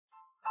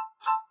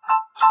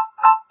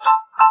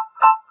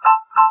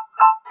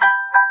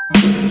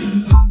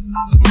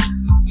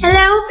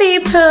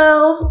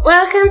people,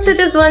 welcome to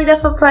this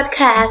wonderful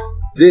podcast.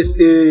 This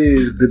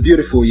is the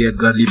beautiful yet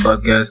godly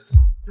podcast,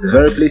 the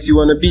very place you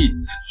want to be.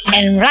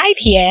 And right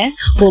here,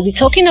 we'll be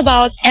talking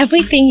about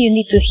everything you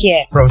need to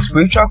hear. From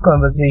spiritual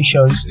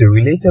conversations to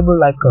relatable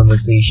life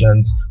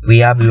conversations, we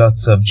have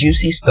lots of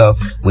juicy stuff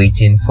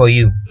waiting for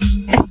you.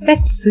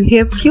 Expect to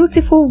hear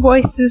beautiful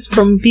voices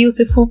from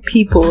beautiful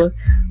people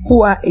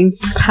who are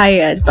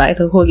inspired by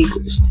the Holy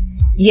Ghost.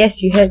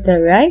 Yes, you heard that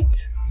right?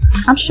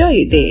 I'm sure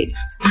you did.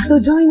 So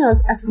join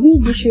us as we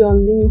dish you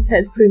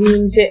unlimited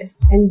premium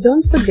gist, and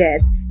don't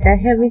forget that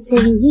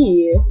everything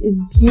here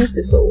is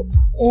beautiful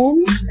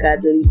and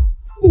godly.